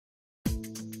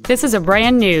This is a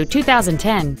brand new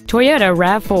 2010 Toyota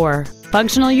RAV4,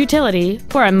 functional utility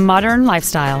for a modern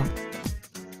lifestyle.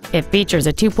 It features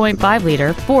a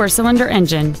 2.5-liter four-cylinder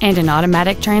engine and an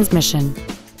automatic transmission.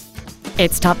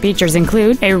 Its top features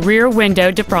include a rear window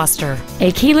defroster,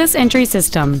 a keyless entry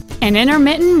system, an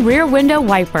intermittent rear window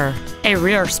wiper, a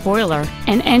rear spoiler,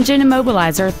 an engine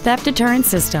immobilizer theft deterrent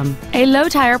system, a low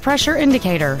tire pressure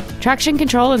indicator, traction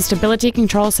control and stability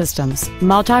control systems,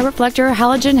 multi-reflector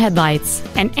halogen headlights,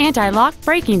 an anti-lock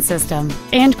braking system,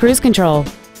 and cruise control.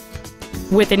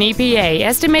 With an EPA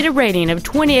estimated rating of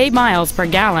 28 miles per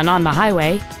gallon on the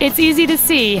highway, it's easy to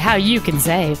see how you can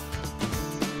save.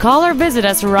 Call or visit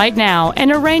us right now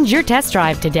and arrange your test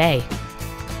drive today.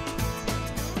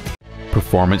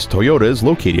 Performance Toyota is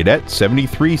located at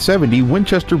 7370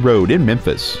 Winchester Road in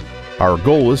Memphis. Our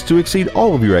goal is to exceed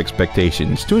all of your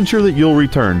expectations to ensure that you'll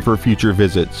return for future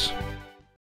visits.